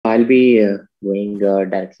I'll be going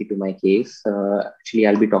directly to my case. Actually,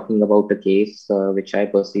 I'll be talking about a case which I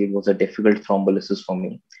perceived was a difficult thrombolysis for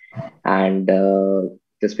me. And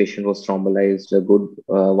this patient was thrombolized a good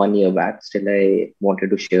 1 year back. Still, I wanted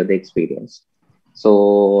to share the experience.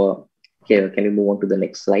 So, can we move on to the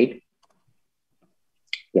next slide?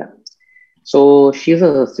 Yeah. So she's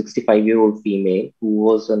a 65-year-old female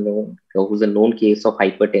who's a known case of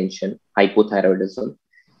hypertension, hypothyroidism,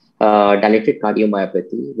 dilated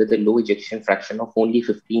cardiomyopathy with a low ejection fraction of only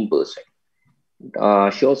 15%.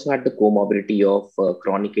 She also had the comorbidity of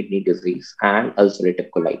chronic kidney disease and ulcerative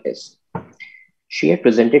colitis. She had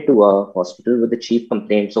presented to a hospital with the chief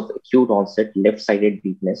complaints of acute onset left-sided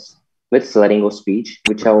weakness with slurring of speech,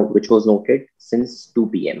 which was noted since 2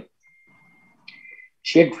 p.m.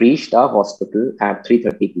 She had reached our hospital at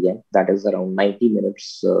 3:30 p.m., that is around 90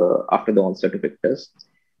 minutes after the onset of ictus.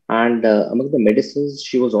 And among the medicines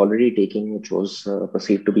she was already taking, which was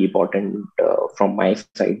perceived to be important from my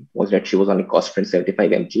side, was that she was on icosapent 75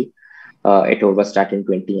 mg, atorvastatin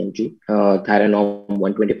 20 mg, Theranom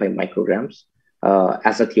 125 micrograms,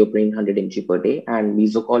 azathioprine 100 mg per day, and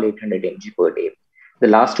mesocol 800 mg per day. The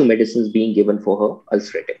last two medicines being given for her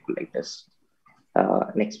ulcerative colitis.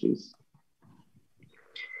 Next, please.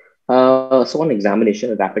 So on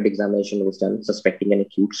examination, a rapid examination was done, suspecting an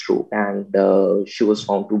acute stroke, and she was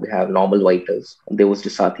found to have normal vitals. There was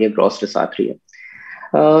dysarthria, gross dysarthria.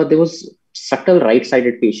 There was subtle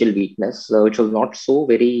right-sided facial weakness, which was not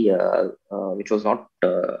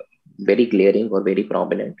very glaring or very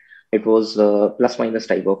prominent. It was plus minus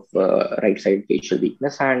type of right-sided facial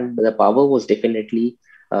weakness, and the power was definitely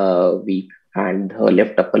weak. And her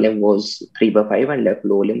left upper limb was 3/5, and left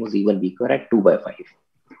lower limb was even weaker at 2/5.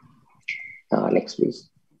 Next, please.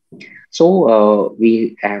 So we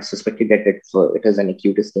have suspected that it is an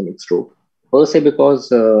acute ischemic stroke. Per se, because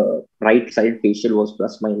right-sided facial was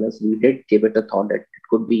plus minus, we did give it a thought that it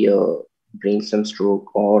could be a brainstem stroke,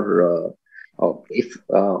 or if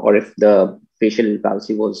the facial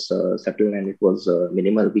palsy was subtle and it was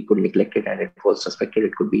minimal, we could neglect it, and it was suspected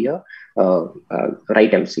it could be a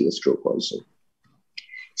right MCA stroke also.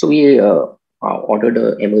 So we ordered an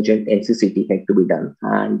emergent NCCT head to be done,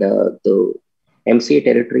 and the MCA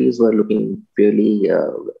territories were looking fairly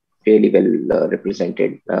well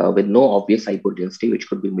represented, with no obvious hypodensity, which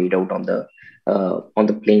could be made out on the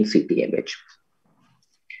plain CT image.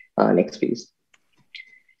 Next, please.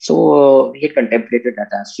 So we had contemplated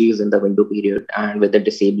that as she is in the window period and with a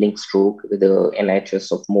disabling stroke with a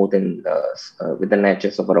NHS of more than with an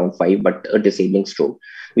NHS of around 5, but a disabling stroke,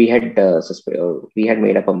 we had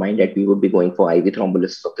made up a mind that we would be going for IV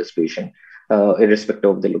thrombolysis of this patient, irrespective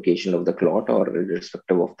of the location of the clot, or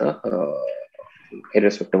irrespective of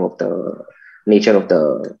the nature of the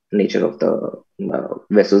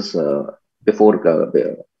vessels before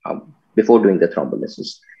doing the thrombolysis.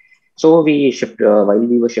 So while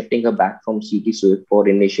we were shifting her back from CT suite for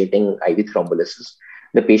initiating IV thrombolysis,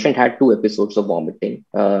 the patient had 2 episodes of vomiting.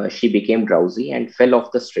 She became drowsy and fell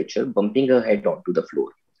off the stretcher, bumping her head onto the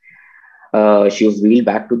floor. She was wheeled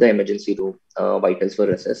back to the emergency room. Vitals were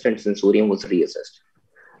assessed and sensorium was reassessed.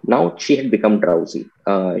 Now she had become drowsy.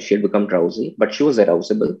 But she was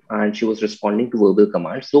arousable and she was responding to verbal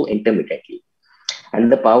commands, though intermittently. And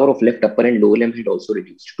the power of left upper and lower limb had also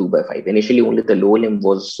reduced to 2/5. Initially, only the lower limb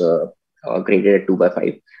was graded at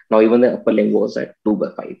 2/5. Now even the upper limb was at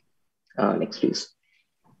 2/5. Next, please.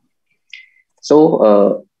 So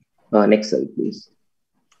next slide, please.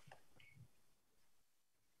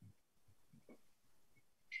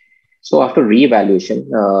 So after re-evaluation,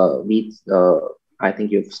 I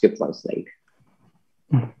think you've skipped one slide.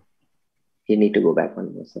 You need to go back one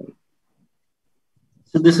more slide.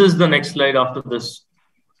 So this is the next slide after this.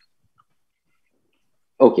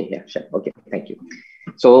 Okay, yeah, sure. Okay, thank you.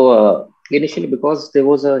 So initially, because there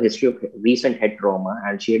was a history of recent head trauma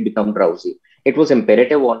and she had become drowsy, it was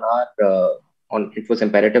imperative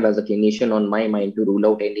as a clinician on my mind to rule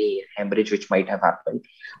out any hemorrhage which might have happened,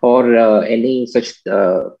 or any such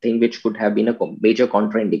thing which could have been a major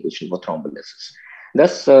contraindication for thrombolysis.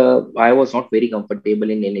 Thus, I was not very comfortable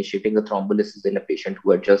in initiating a thrombolysis in a patient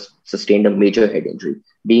who had just sustained a major head injury.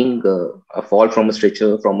 Being a fall from a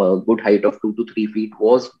stretcher from a good height of 2 to 3 feet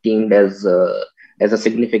was deemed as a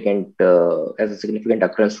significant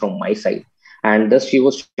occurrence from my side, and thus she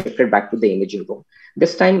was shifted back to the imaging room.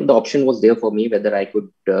 This time, the option was there for me whether I could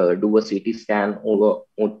do a CT scan or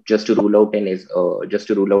just to rule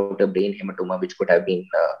out a brain hematoma, which could have been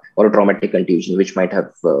or a traumatic contusion, which might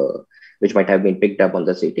have been picked up on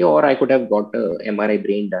the CT, or I could have got a MRI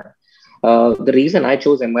brain done. The reason I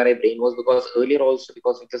chose MRI brain was because earlier also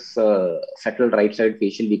because of this settled right side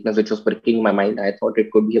facial weakness which was pricking my mind, I thought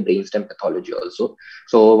it could be a brainstem pathology also.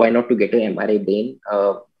 So why not to get an MRI brain?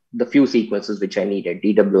 The few sequences which I needed,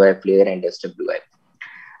 DWI, FLAIR, and SWI.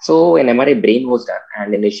 So an MRI brain was done,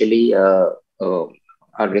 and initially uh,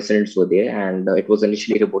 our results were there, and it was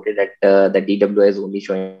initially reported that the DWI is only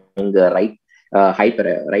showing right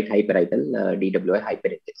hyperipal DWI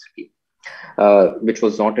hyperintensity, which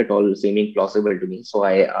was not at all seeming plausible to me. So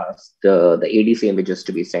I asked the ADC images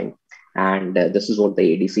to be sent, and this is what the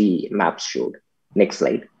ADC maps showed. Next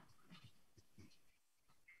slide.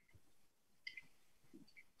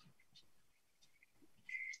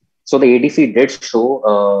 So the ADC did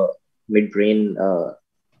show midbrain.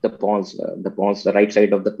 The right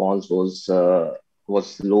side of the pons was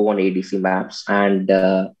low on ADC maps, and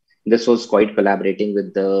this was quite collaborating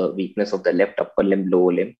with the weakness of the left upper limb,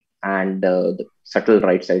 lower limb, and the subtle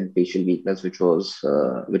right side facial weakness, which was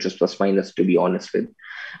plus minus to be honest with,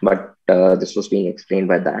 but this was being explained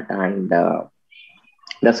by that, and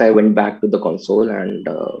thus I went back to the console and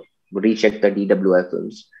rechecked the DWI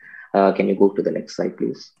films. Can you go to the next slide,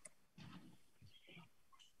 please?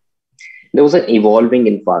 There was an evolving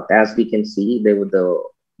infarct. As we can see, there were the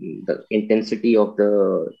intensity of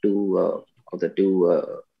the two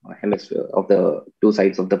hemisphere of the two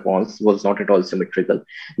sides of the pons was not at all symmetrical.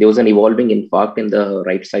 There was an evolving infarct in the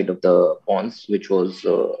right side of the pons, which was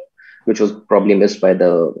probably missed by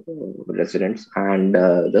the residents, and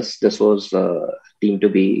this was deemed to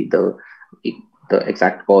be the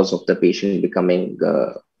exact cause of the patient becoming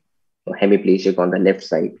hemiplegic on the left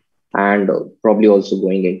side, and probably also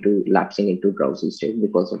going into lapsing into drowsy state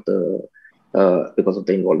because of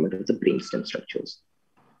the involvement of the brainstem structures.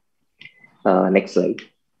 Next slide.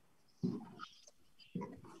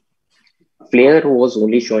 FLAIR was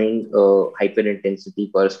only showing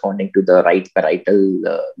hyperintensity corresponding to the right parietal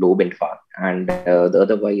lobe infarct, and the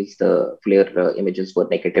otherwise the FLAIR images were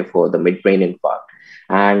negative for the midbrain infarct,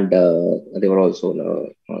 and there was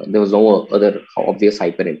no other obvious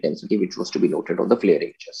hyperintensity which was to be noted on the FLAIR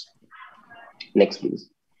images. Next, please.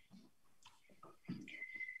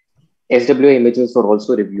 SWI images were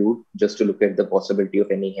also reviewed just to look at the possibility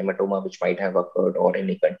of any hematoma which might have occurred or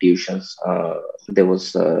any contusions. There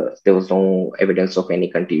was no evidence of any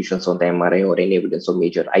contusions on the MRI or any evidence of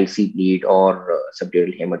major IC bleed or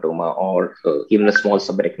subdural hematoma or even a small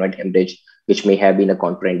subarachnoid hemorrhage, which may have been a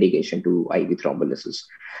contraindication to IV thrombolysis.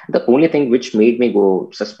 The only thing which made me go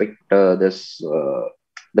suspect the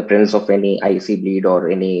presence of any IC bleed or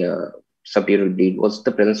any subdural bleed was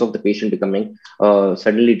the presence of the patient becoming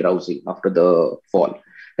suddenly drowsy after the fall.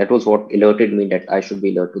 That was what alerted me that I should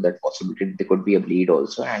be alert to that possibility. There could be a bleed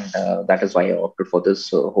also, and that is why I opted for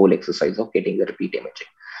this whole exercise of getting the repeat imaging.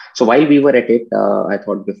 So while we were at it, I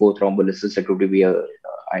thought before thrombolysis, it would be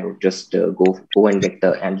I would just go and get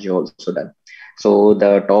the angio also done. So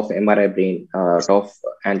the TOF MRI brain, TOF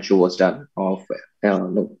angio was done of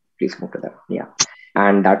no, please go to that. Yeah.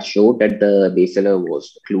 And that showed that the basilar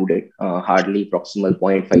was occluded. Hardly proximal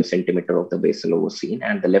 0.5 centimeter of the basilar was seen,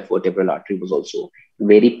 and the left vertebral artery was also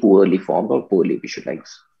very poorly formed or poorly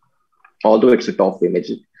visualized. Although it's a TOF image,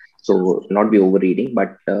 so not be overreading,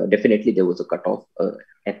 but definitely there was a cutoff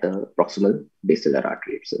at the proximal basilar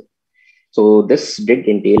artery itself. So this did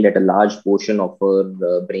entail that a large portion of her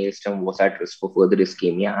brainstem was at risk for further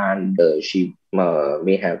ischemia, and she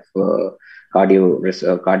may have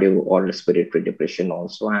cardio or respiratory depression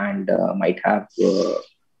also, and might have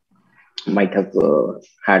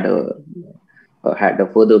had a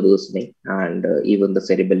further worsening, and even the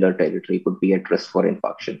cerebellar territory could be at risk for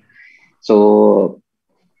infarction. So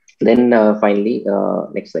then finally,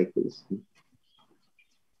 next slide, please.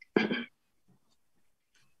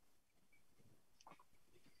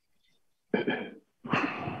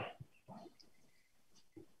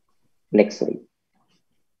 Next slide.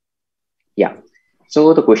 Yeah.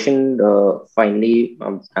 So the question finally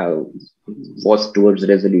was towards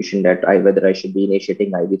resolution that whether I should be initiating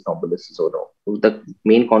IV thrombolysis or no. The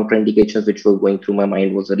main contraindications which were going through my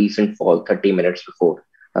mind was a recent fall 30 minutes before.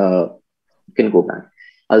 You can go back.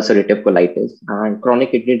 Ulcerative colitis and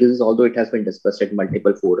chronic kidney disease, although it has been discussed at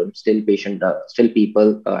multiple forums, still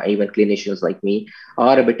people, even clinicians like me,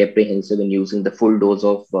 are a bit apprehensive in using the full dose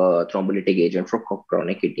of thrombolytic agent for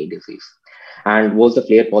chronic kidney disease. And was the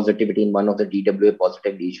FLAIR positivity in one of the DWA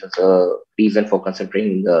positive lesions a reason for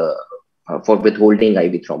considering for withholding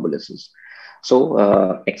IV thrombolysis?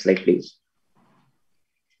 So next slide, please.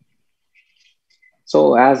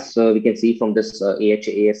 So as we can see from this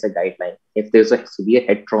AHA-ASA guideline, if there's a severe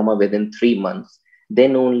head trauma within 3 months,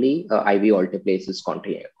 then only IV alteplase is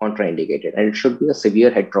contraindicated, and it should be a severe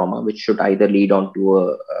head trauma, which should either lead on to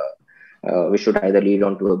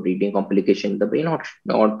a bleeding complication in the brain, or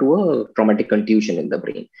to a traumatic contusion in the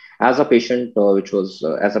brain. As a patient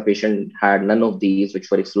had none of these, which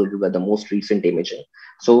were excluded by the most recent imaging.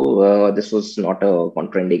 So this was not a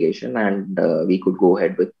contraindication, and we could go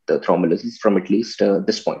ahead with the thrombolysis from at least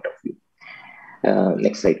this point of view.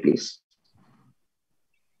 Next slide, please.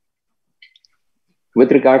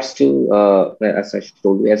 With regards to, as I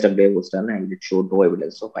told you, SWA was done and it showed no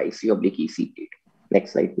evidence of IC/EC bleed.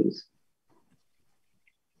 Next slide, please.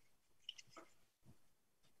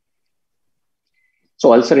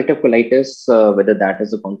 So ulcerative colitis, whether that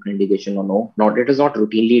is a contraindication or no, it is not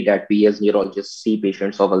routinely that we as neurologists see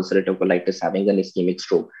patients of ulcerative colitis having an ischemic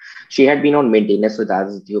stroke. She had been on maintenance with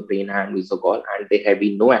azathioprine and Misogol, and there had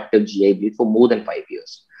been no active GI bleed for more than 5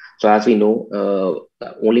 years. So as we know,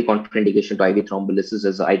 the only contraindication to IV thrombolysis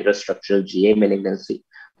is either a structural GI malignancy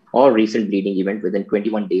or recent bleeding event within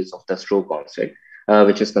 21 days of the stroke onset,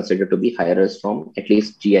 which is considered to be higher risk from at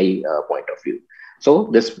least GI point of view.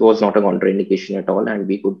 So this was not a contraindication at all, and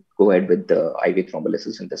we could go ahead with the IV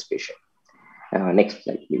thrombolysis in this patient. Next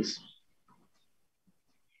slide, please.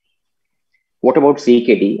 What about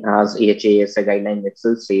CKD? As AHAS guideline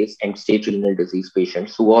itself says, end-stage renal disease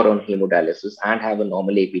patients who are on hemodialysis and have a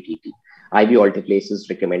normal APTT, IV alteplase is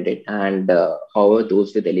recommended, and however,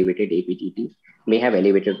 those with elevated APTT may have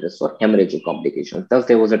elevated risk for hemorrhagic complications. Thus,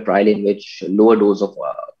 there was a trial in which lower dose of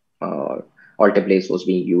alteplase was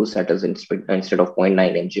being used, that is instead of 0.9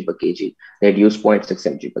 mg per kg, they had used 0.6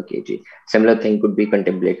 mg per kg. Similar thing could be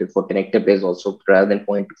contemplated for tenectase also. Rather than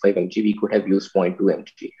 0.25 mg, we could have used 0.2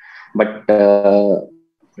 mg. But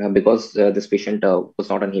because this patient was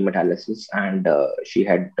not on hemodialysis and she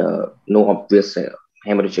had no obvious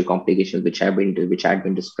hemorrhagic complications which had been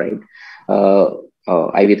described,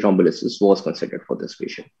 IV thrombolysis was considered for this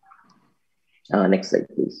patient. Next slide,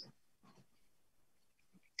 please.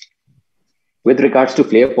 With regards to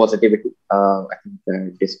flare positivity, I think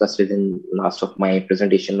I discussed it in last of my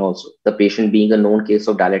presentation also. The patient being a known case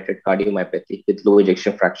of dilated cardiomyopathy with low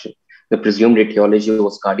ejection fraction, the presumed etiology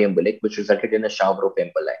was cardioembolic, which resulted in a shower of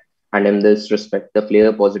emboli. And in this respect, the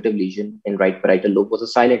flare positive lesion in right parietal lobe was a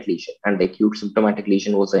silent lesion, and the acute symptomatic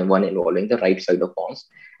lesion was one involving the right side of pons,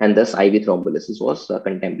 and thus IV thrombolysis was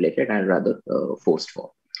contemplated and rather forced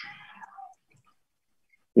for.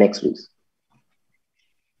 Next, please.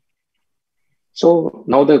 So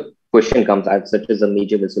now the question comes, as such as a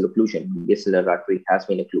major vessel occlusion, basilar artery has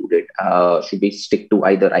been occluded. Should we stick to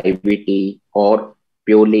either IVT or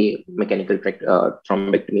purely mechanical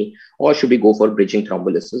thrombectomy, or should we go for bridging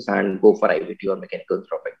thrombolysis and go for IVT or mechanical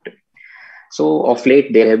thrombectomy? So of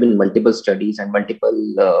late, there have been multiple studies and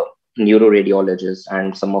multiple neuroradiologists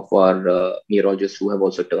and some of our neurologists who have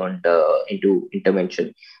also turned into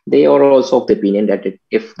intervention. They are also of the opinion that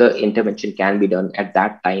if the intervention can be done at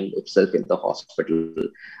that time itself in the hospital,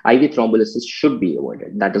 IV thrombolysis should be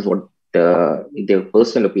avoided. That is what their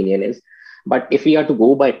personal opinion is. But if we are to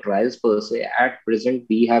go by trials per se, at present,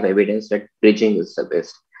 we have evidence that bridging is the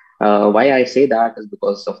best. Why I say that is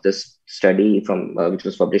because of this study from which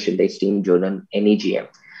was published in the esteemed journal NEGM,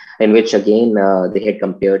 in which again they had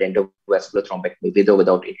compared endovascular thrombectomy with or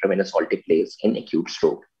without intravenous alteplase in acute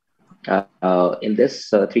stroke. In this,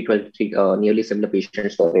 312 nearly similar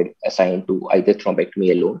patients were assigned to either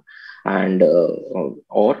thrombectomy alone and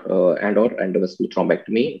or endovascular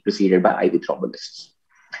thrombectomy preceded by IV thrombolysis.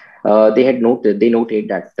 They noted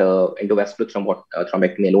that endovascular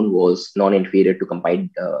thrombectomy alone was non-inferior to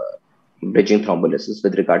combined bridging thrombolysis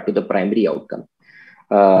with regard to the primary outcome.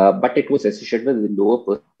 But it was associated with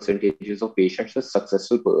lower percentages of patients with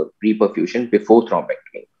successful reperfusion before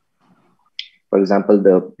thrombectomy. For example,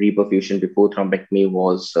 the reperfusion before thrombectomy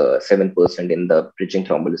was 7% in the bridging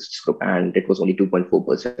thrombolysis group, and it was only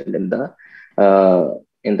 2.4%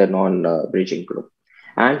 in the non-bridging group.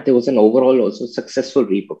 And there was an overall also successful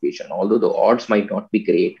reperfusion, although the odds might not be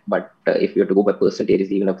great, but if you have to go by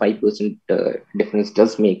percentages, even a 5% difference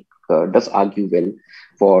does argue well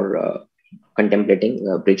for contemplating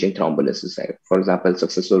bridging thrombolysis. For example,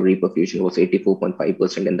 successful reperfusion was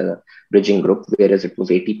 84.5% in the bridging group, whereas it was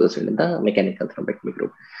 80% in the mechanical thrombectomy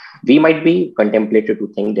group. We might be contemplated to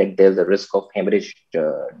think that there's a risk of hemorrhage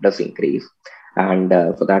does increase. And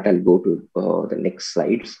for that, I'll go to the next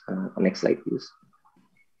slides. Next slide, please.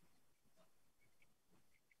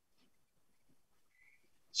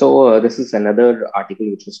 So this is another article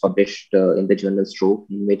which was published in the journal Stroke,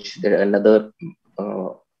 in which another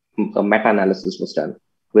meta-analysis was done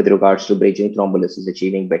with regards to bridging thrombolysis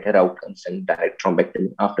achieving better outcomes than direct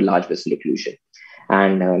thrombectomy after large vessel occlusion.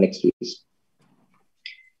 And next, please.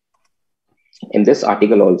 In this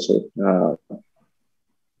article also,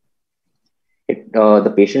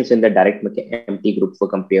 the patients in the MT group were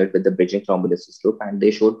compared with the bridging thrombolysis group, and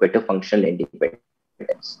they showed better functional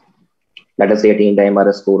independence. Let us say attained the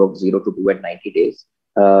MRS score of 0 to 2 at 90 days.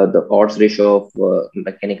 The odds ratio of bridging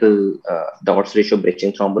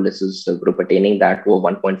thrombolysis group attaining that were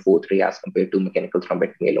 1.43 as compared to mechanical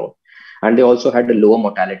thrombectomy alone. And they also had a lower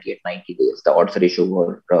mortality at 90 days. The odds ratio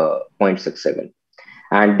were 0.67.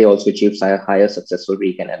 And they also achieved higher successful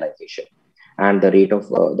recanalization. And the rate of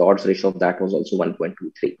the odds ratio of that was also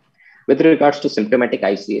 1.23. With regards to symptomatic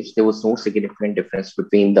ICH, there was no significant difference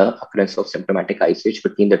between the occurrence of symptomatic ICH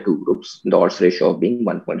between the two groups, the odds ratio of being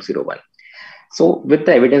 1.01. So with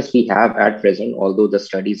the evidence we have at present, although the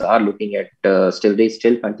studies are looking at, they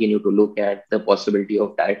still continue to look at the possibility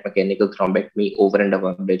of direct mechanical thrombectomy over and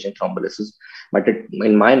above bridging thrombolysis. But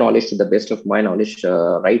in my knowledge, to the best of my knowledge,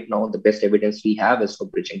 right now, the best evidence we have is for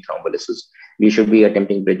bridging thrombolysis. We should be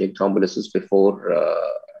attempting bridging thrombolysis before,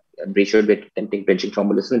 we should be attempting bridging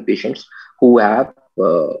thrombolysis in patients who have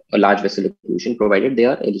a large vessel occlusion, provided they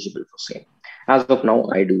are eligible for same. As of now,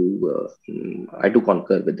 I do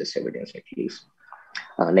concur with this evidence at least.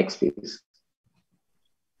 Next, please.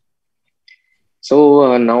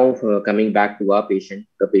 So now coming back to our patient,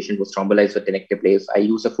 the patient was thrombolized with tenectase. I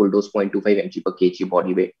use a full dose 0.25 mg per kg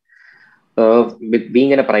body weight. With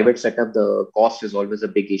being in a private setup, the cost is always a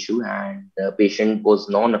big issue, and the patient was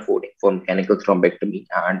non-affording for mechanical thrombectomy.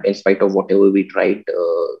 And in spite of whatever we tried,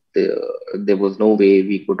 there was no way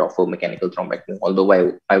we could offer mechanical thrombectomy. Although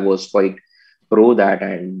I was quite pro that,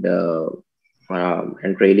 and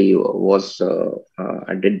really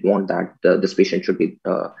I did want that this patient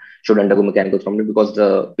should undergo mechanical thrombectomy, because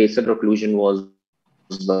the basilar occlusion was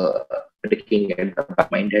indicating at the back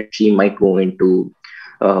of my mind that she might go into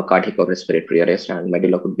cardiac or respiratory arrest and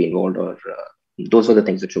medulla could be involved, or those were the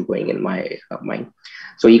things which were going in my mind.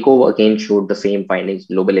 So echo again showed the same findings: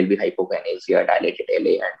 global LV hypokinesia, dilated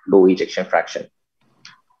LA, and low ejection fraction.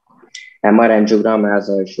 MR angiogram,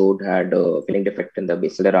 as I showed, had a filling defect in the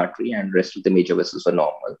basilar artery, and rest of the major vessels were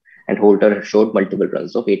normal. And Holter showed multiple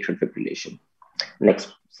runs of atrial fibrillation.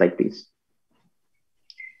 Next slide, please.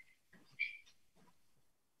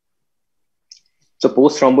 So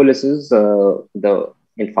post thrombolysis, the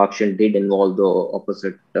infarction did involve the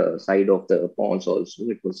opposite side of the pons also.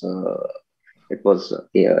 It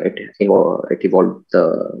involved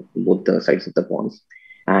both the sides of the pons.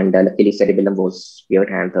 And luckily, cerebellum was spared,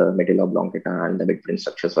 and the medulla oblongata and the midbrain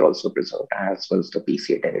structures were also preserved, as well as the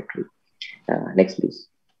PCA territory. Next, please.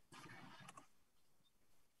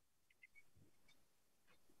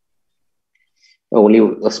 Only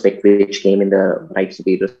a speck which came in the right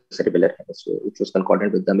superior cerebellar hemisphere, which was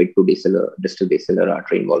concordant with the mid to distal basilar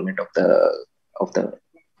artery involvement at the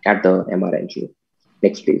MR angio.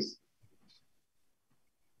 Next, please.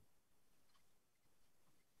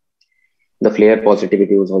 The flare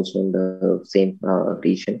positivity was also in the same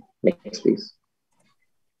region. Next, please.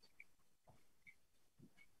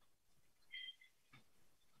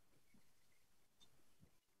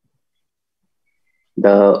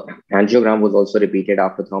 The angiogram was also repeated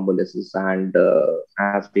after thrombolysis, and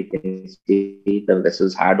as we can see, the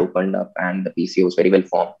vessels had opened up, and the PCA was very well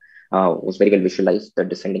formed, was very well visualized, the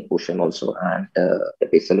descending portion also, and the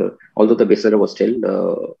basilar, although the basilar was still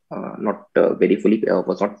not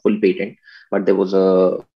was not full patent, but there was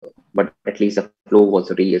but at least the flow was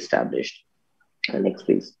really established. Next,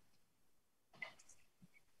 please.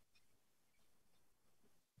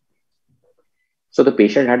 So the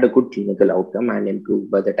patient had a good clinical outcome and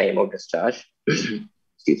improved by the time of discharge.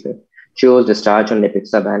 Excuse me. She was discharged on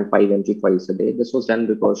Nepixaban 5 mg twice a day. This was done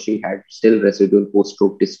because she had still residual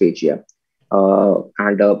post-stroke dysphagia.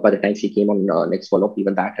 And by the time she came on next follow-up,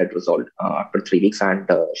 even that had resolved after 3 weeks, and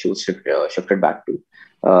she was shifted back to,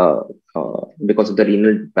 because of the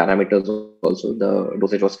renal parameters also, the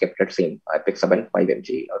dosage was kept at same, Nepixaban 5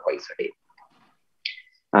 mg twice a day.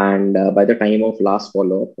 And by the time of last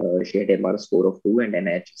follow-up, she had MR score of 2 and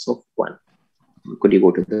NIHS of 1. Could you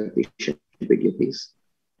go to the patient video, please?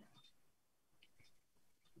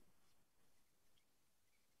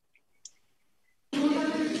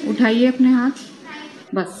 उठाइए अपने हाथ,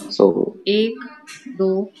 बस। So 1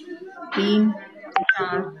 2 3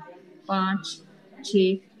 4 5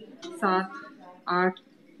 6 7 8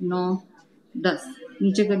 9 10।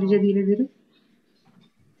 नीचे कर लीजिए धीरे धीरे।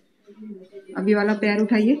 अभी वाला पैर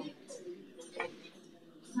उठाइए।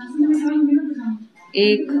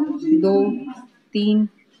 1 2 3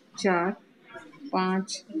 4 5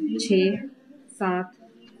 6 7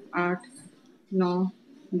 8 9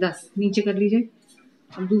 10। नीचे कर लीजिए।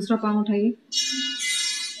 अब दूसरा पाँव उठाइए।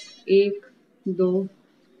 1 2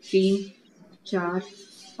 3 4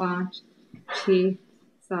 5 6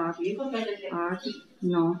 7 8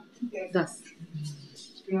 9 10.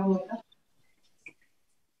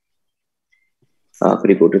 Could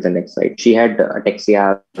you go to the next slide? She had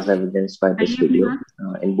ataxia as evidenced by this आइए अपने video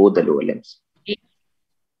हाथ in both the lower limbs.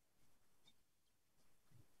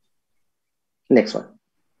 Next one.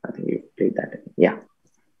 I think you did that. Yeah.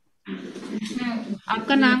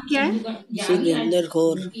 आपका नाम क्या है? सुरेंद्र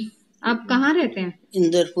कौर, आप कहाँ रहते हैं?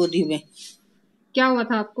 इंदरपुरी में। क्या हुआ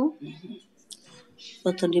था आपको?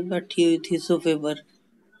 पता नहीं, बैठी हुई थी सोफे पर,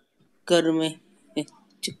 घर में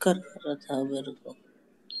चक्कर आ रहा था मेरे को।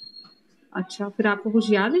 अच्छा, फिर आपको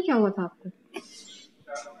कुछ याद है क्या हुआ था आपको?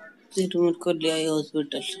 फिर मेरे को ले आए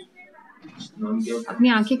हॉस्पिटल। अपनी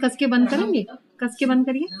आंखें कस के बंद करेंगे? कस के बंद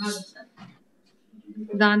करिए।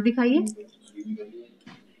 दांत दिखाइए।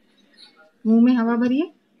 मुंह में हवा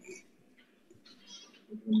भरिए।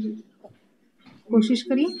 कोशिश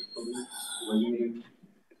करिए।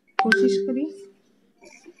 कोशिश करिए।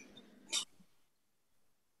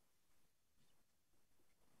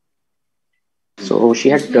 So she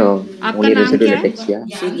had आपका only नाम residual क्या है? ataxia,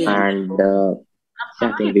 and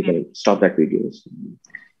I think we can stop that video.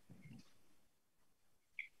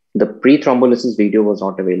 The pre-thrombolysis video was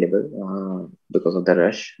not available because of the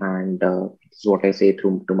rush, and this is what I say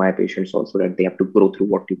to my patients also, that they have to go through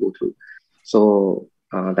what you go through. So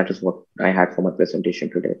that is what I had for my presentation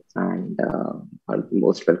today, and I'll be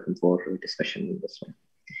most welcome for discussion in this one.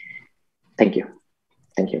 Thank you.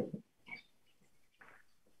 Thank you.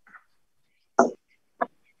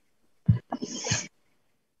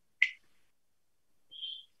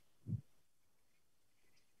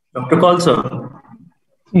 Dr. Kaul, sir.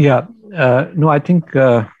 Yeah, no, I think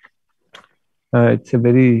it's a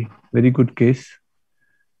very, very good case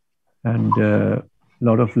and a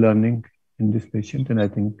lot of learning in this patient. And I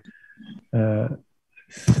think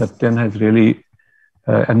Satyan has really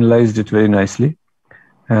analyzed it very nicely.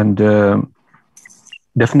 And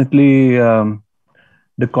definitely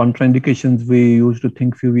the contraindications we used to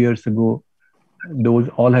think few years ago, those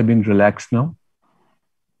all have been relaxed now.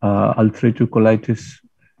 Ulcerative colitis,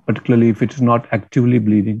 particularly if it's not actively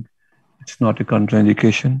bleeding, it's not a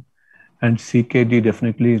contraindication. And CKD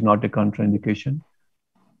definitely is not a contraindication.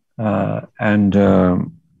 And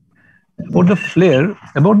about the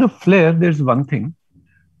flare, there's one thing.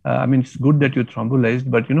 I mean, it's good that you thrombolized,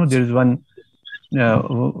 but you know, there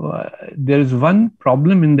is one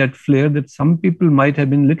problem in that flare, that some people might have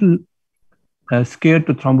been little scared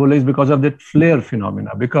to thrombolize because of that flare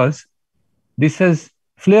phenomena. Because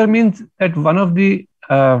flare means that one of the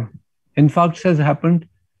infarcts has happened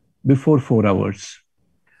before 4 hours,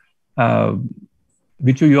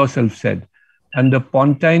 which you yourself said. And the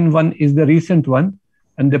pontine one is the recent one,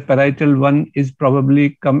 and the parietal one is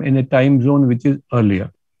probably come in a time zone which is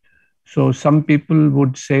earlier. So some people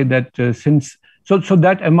would say that so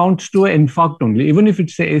that amounts to an infarct only, even if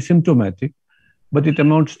it's asymptomatic, but it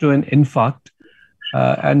amounts to an infarct,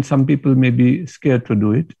 and some people may be scared to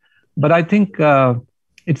do it. But I think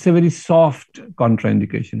it's a very soft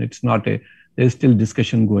contraindication. It's not there's still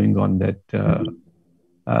discussion going on that.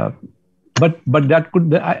 But that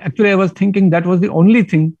could actually, I was thinking that was the only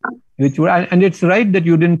thing which would, and it's right that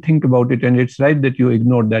you didn't think about it, and it's right that you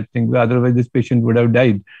ignored that thing. Otherwise, this patient would have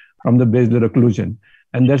died from the basilar occlusion.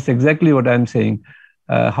 And that's exactly what I'm saying,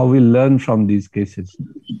 how we learn from these cases.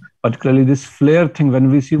 Particularly this flare thing,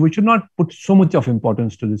 when we see, we should not put so much of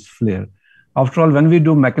importance to this flare. After all, when we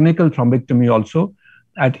do mechanical thrombectomy also,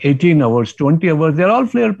 at 18 hours, 20 hours, they're all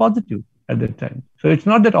flare positive at that time. So it's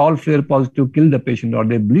not that all flare positive kill the patient or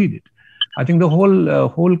they bleed it. I think the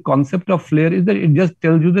whole concept of flare is that it just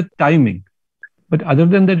tells you the timing. But other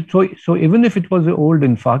than that, so even if it was an old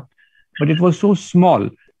infarct, but it was so small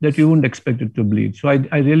that you wouldn't expect it to bleed. So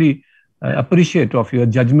I really appreciate of your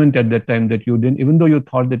judgment at that time, that you didn't, even though you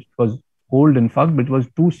thought that it was old infarct, but it was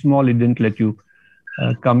too small, it didn't let you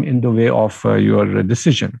come in the way of your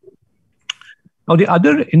decision. Now, the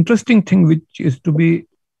other interesting thing which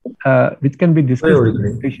can be discussed with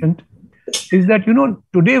the patient is that, you know,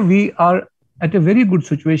 today we are at a very good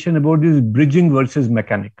situation about this bridging versus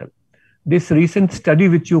mechanical. This recent study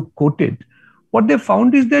which you quoted, what they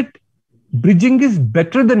found is that bridging is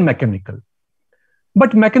better than mechanical.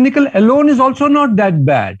 But mechanical alone is also not that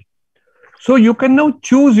bad. So you can now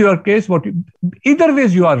choose your case. Either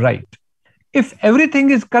ways you are right. If everything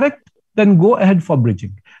is correct, then go ahead for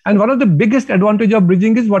bridging. And one of the biggest advantage of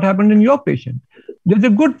bridging is what happened in your patient. There's a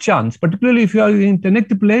good chance, particularly if you are in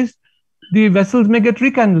Tenectase, the vessels may get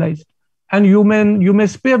recanalized, and you may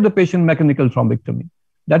spare the patient mechanical thrombectomy.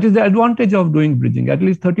 That is the advantage of doing bridging. At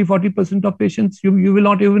least 30-40% of patients you will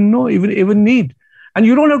not even know, even need. And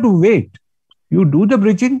you don't have to wait. You do the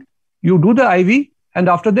bridging, you do the IV, and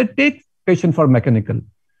after that take patient for mechanical.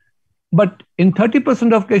 But in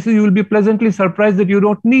 30% of cases, you will be pleasantly surprised that you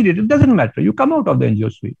don't need it. It doesn't matter. You come out of the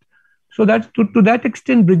angio suite. So that to that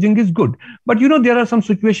extent, bridging is good. But there are some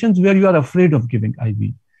situations where you are afraid of giving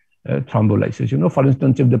IV thrombolysis. For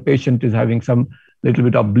instance, if the patient is having some little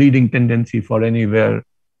bit of bleeding tendency for anywhere,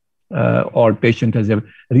 or patient has a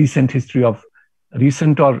recent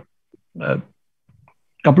or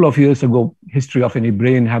couple of years ago history of any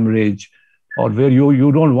brain hemorrhage, or where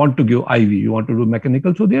you don't want to give IV, you want to do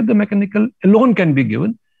mechanical. So there the mechanical alone can be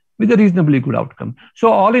given with a reasonably good outcome.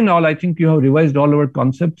 So all in all, I think you have revised all our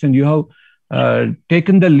concepts and you have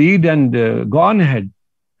taken the lead and gone ahead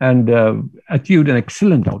and achieved an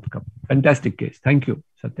excellent outcome. Fantastic case. Thank you,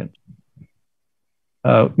 Satyan.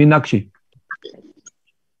 Meenakshi.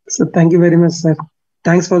 So thank you very much, sir.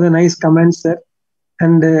 Thanks for the nice comments, sir.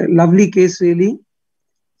 And lovely case, really.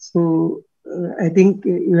 So I think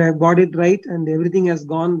you have got it right and everything has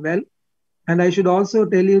gone well. And I should also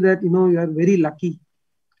tell you that, you are very lucky.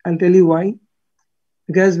 I'll tell you why.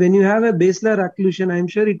 Because when you have a basilar occlusion, I'm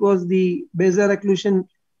sure it was the basilar occlusion,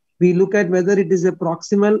 we look at whether it is a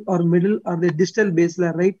proximal or middle or the distal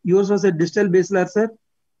basilar, right? Yours was a distal basilar, sir?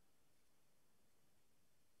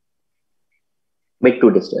 Mid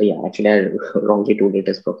to distal, yeah. Actually, I wrongly told it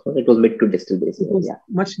as proximal. It was mid to distal basilar, yeah.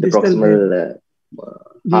 Much the distal. Proximal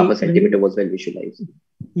half a centimeter was well visualized.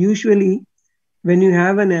 Usually, when you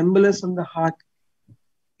have an embolus on the heart,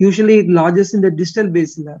 usually it lodges in the distal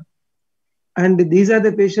basilar. And these are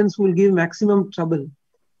the patients who will give maximum trouble.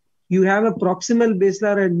 You have a proximal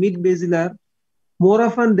basilar and mid basilar, more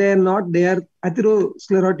often they are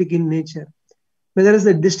atherosclerotic in nature. Whereas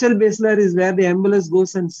the distal basilar is where the embolus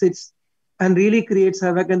goes and sits and really creates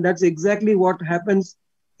havoc. And that's exactly what happens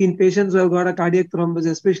in patients who have got a cardiac thrombus,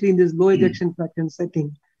 especially in this low ejection fraction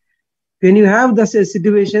setting. When you have thus a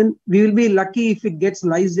situation, we will be lucky if it gets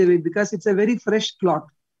lysed away because it's a very fresh clot.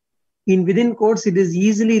 Within quotes, it is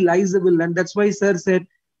easily lysable. And that's why sir said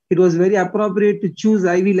it was very appropriate to choose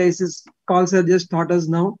IV lysis. Call sir just taught us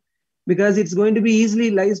now, because it's going to be easily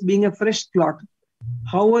lysed being a fresh clot.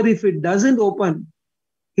 However, if it doesn't open,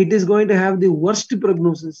 it is going to have the worst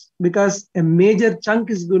prognosis because a major chunk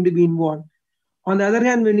is going to be involved. On the other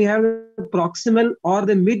hand, when you have a proximal or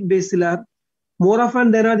the mid basilar, more often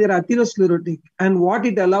than not, they are atherosclerotic. And what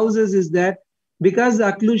it allows us is that because the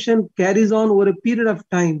occlusion carries on over a period of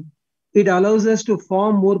time, it allows us to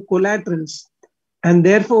form more collaterals. And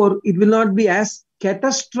therefore, it will not be as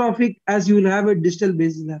catastrophic as you will have a distal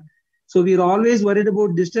basilar. So we are always worried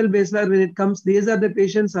about distal basilar when it comes. These are the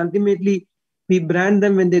patients, ultimately, we brand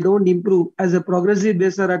them when they don't improve as a progressive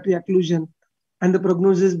basilar artery occlusion. And the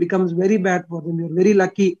prognosis becomes very bad for them. You're very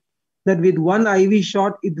lucky that with one IV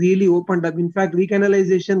shot, it really opened up. In fact,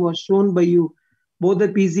 recanalization was shown by you. Both the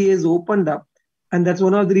PCAs opened up. And that's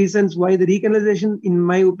one of the reasons why the recanalization, in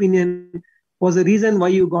my opinion, was a reason why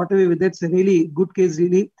you got away with it. It's a really good case,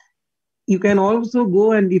 really. You can also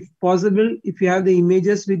go and, if possible, if you have the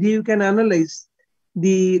images with you, you can analyze.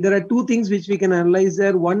 There are two things which we can analyze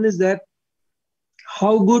there. One is that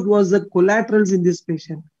how good was the collaterals in this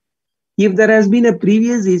patient? If there has been a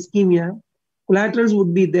previous ischemia, collaterals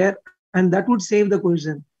would be there and that would save the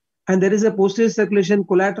question. And there is a posterior circulation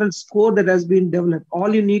collateral score that has been developed.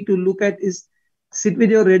 All you need to look at is sit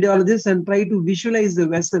with your radiologist and try to visualize the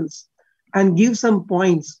vessels and give some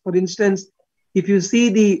points. For instance, if you see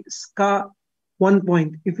the SCA 1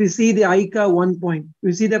 point, if you see the ICA 1 point,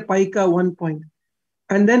 you see the PICA 1 point,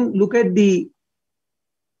 and then look at the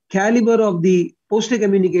caliber of the posterior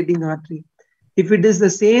communicating artery. If it is the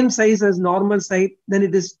same size as normal site, then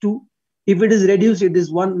it is 2. If it is reduced, it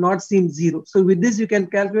is 1, not seen 0. So with this, you can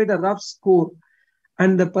calculate a rough score.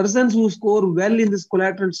 And the persons who score well in this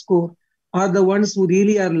collateral score are the ones who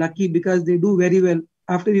really are lucky because they do very well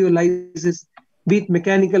after your lysis, be it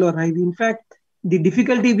mechanical or IV. In fact, the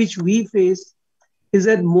difficulty which we face is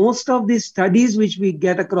that most of the studies which we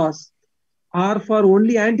get across are for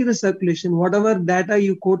only anterior circulation. Whatever data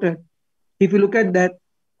you quoted, if you look at that,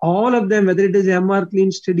 all of them, whether it is MR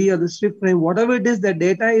clean study or the SWIFT frame, whatever it is, the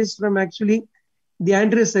data is from actually the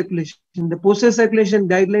anterior circulation. The posterior circulation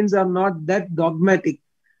guidelines are not that dogmatic.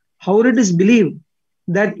 However, it is believed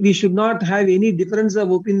that we should not have any difference of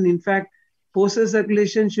opinion. In fact, posterior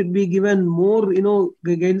circulation should be given more,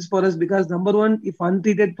 guidance for us because number one, if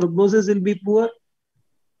untreated, prognosis will be poor.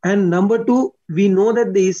 And number two, we know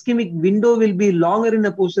that the ischemic window will be longer in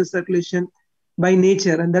a posterior circulation by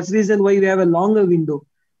nature. And that's the reason why we have a longer window.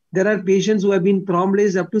 There are patients who have been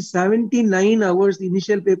thrombolyzed up to 79 hours. The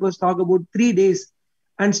initial papers talk about 3 days.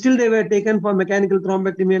 And still they were taken for mechanical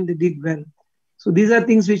thrombectomy and they did well. So these are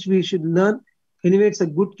things which we should learn. Anyway, it's a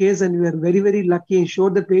good case, and we are very, very lucky and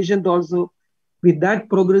showed the patient also with that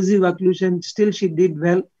progressive occlusion. Still, she did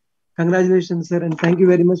well. Congratulations, sir, and thank you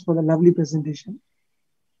very much for the lovely presentation.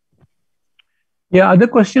 Yeah, other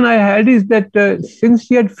question I had is that since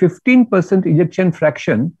she had 15% ejection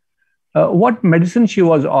fraction, what medicine she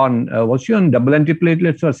was on? Was she on double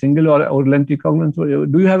antiplatelets or single or oral anticoagulants?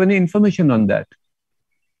 Do you have any information on that?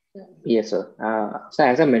 Yes, sir. So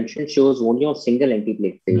as I mentioned, she was only on single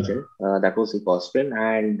antiplatelet agent. That was ecosprin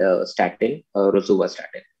and statin,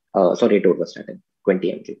 rosuvastatin. Sorry, atorvastatin,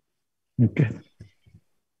 20 mg. Okay.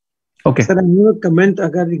 Okay. Sir, I have a comment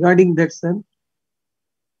regarding that, sir.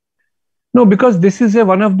 No, because this is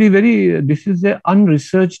this is a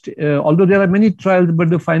unresearched, although there are many trials, but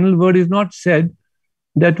the final word is not said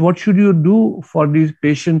that what should you do for these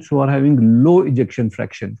patients who are having low ejection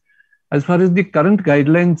fraction. As far as the current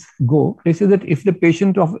guidelines go, they say that if the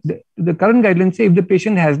patient the current guidelines say if the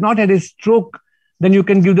patient has not had a stroke, then you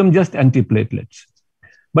can give them just antiplatelets.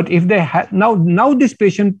 But if they have, now this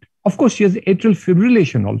patient, of course, she has atrial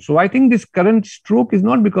fibrillation also. I think this current stroke is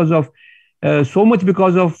not because of so much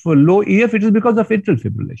because of low EF, it is because of atrial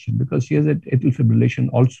fibrillation, because she has atrial fibrillation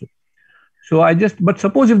also. So but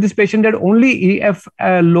suppose if this patient had only EF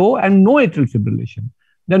low and no atrial fibrillation,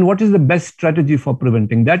 then what is the best strategy for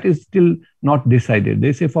preventing? That is still not decided.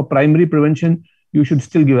 They say for primary prevention, you should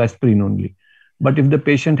still give aspirin only. But if the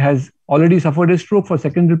patient has already suffered a stroke, for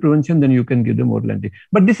secondary prevention, then you can give them oral anti.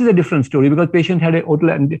 But this is a different story because patient had a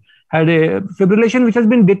fibrillation which has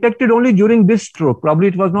been detected only during this stroke. Probably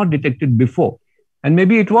it was not detected before, and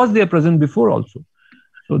maybe it was there present before also.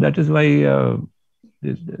 So that is why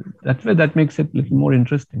that makes it a little more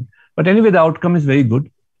interesting. But anyway, the outcome is very good,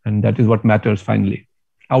 and that is what matters finally.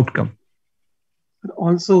 Outcome.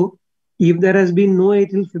 Also, if there has been no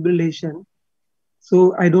atrial fibrillation,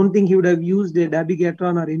 so I don't think he would have used a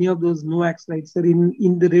dabigatran or any of those NOACs, right, sir?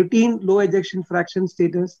 In the routine low ejection fraction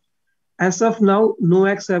status, as of now,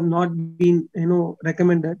 NOACs have not been,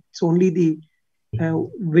 recommended. It's only the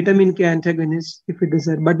vitamin K antagonist if it is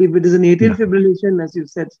there. But if it is an atrial fibrillation, as you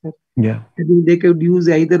said, sir, I think they could use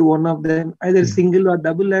either one of them, either single or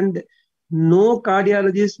double, and no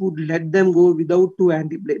cardiologist would let them go without 2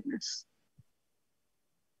 antiplatelets.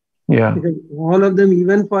 Yeah. Because all of them,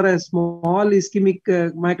 even for a small ischemic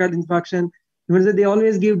myocardial infarction, they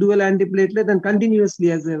always give dual antiplatelet and continuously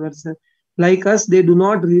as ever, sir. Like us, they do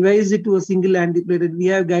not revise it to a single antiplatelet. We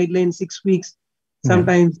have guidelines 6 weeks,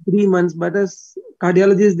 sometimes 3 months, but as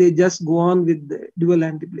cardiologists, they just go on with the dual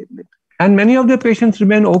antiplatelet. And many of the patients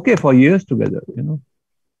remain okay for years together,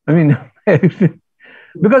 I mean,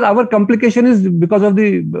 because our complication is because of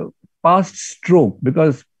the past stroke,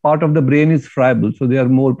 because part of the brain is friable, so they are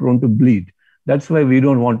more prone to bleed. That's why we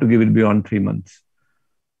don't want to give it beyond 3 months.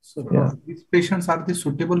 So these patients, are they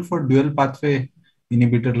suitable for dual pathway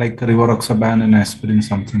inhibitor like rivaroxaban and aspirin,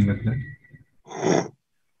 something like that?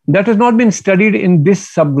 That has not been studied in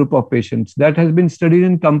this subgroup of patients. That has been studied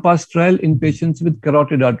in COMPASS trial in patients with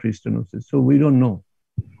carotid artery stenosis. So we don't know.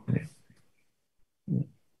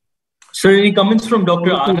 So any comments from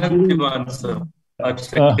Dr. Anand Diwan, sir?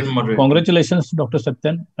 Congratulations, Dr.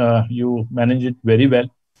 Satyan. You managed it very well.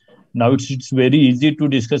 Now it's very easy to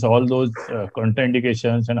discuss all those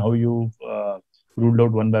contraindications and how you ruled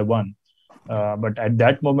out one by one. But at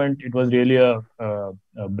that moment, it was really a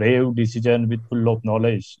brave decision with full of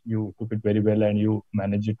knowledge. You took it very well and you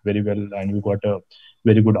managed it very well, and you got a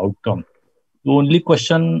very good outcome. The only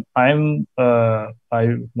question I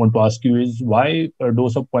want to ask you is why a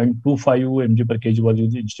dose of 0.25 mg per kg was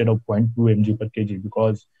used instead of 0.2 mg per kg?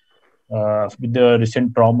 Because with the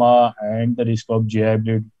recent trauma and the risk of GI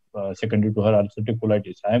bleed secondary to her ulcerative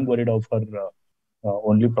colitis, I am worried of her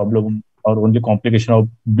only problem or only complication of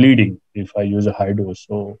bleeding if I use a high dose.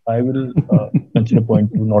 So I will consider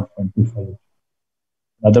 0.2, not 0.25.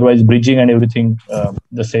 Otherwise, bridging and everything,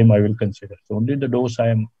 the same I will consider. So only the dose I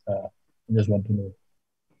am... just want to know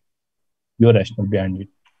your rationale behind it.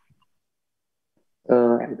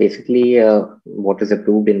 Basically, what is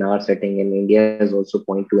approved in our setting in India is also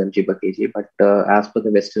 0.2 mg per kg. But as per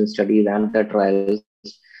the Western studies and the trials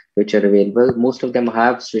which are available, most of them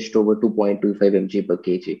have switched over to 0.25 mg per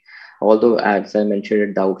kg. Although, as I mentioned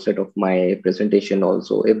at the outset of my presentation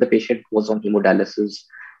also, if the patient was on hemodialysis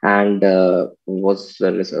and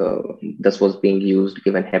this was being used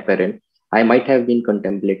given heparin, I might have been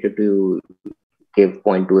contemplated to give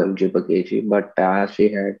 0.2 mg per kg, but as she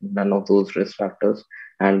had none of those risk factors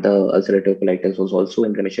and the ulcerative colitis was also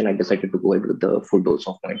in remission, I decided to go ahead with the full dose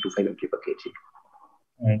of 0.25 mg per kg.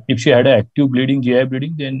 And if she had an active bleeding, GI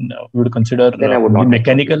bleeding, then we would consider then I would only not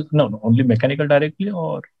mechanical. No, only mechanical directly,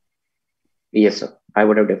 or Yes, sir. I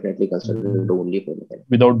would have definitely considered only Promethazine.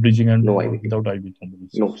 Without bridging and No IVT. without IV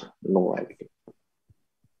thrombolysis. No, sir. No IVT.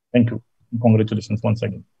 Thank you. Congratulations once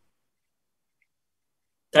again.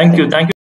 Thank you. Thank you.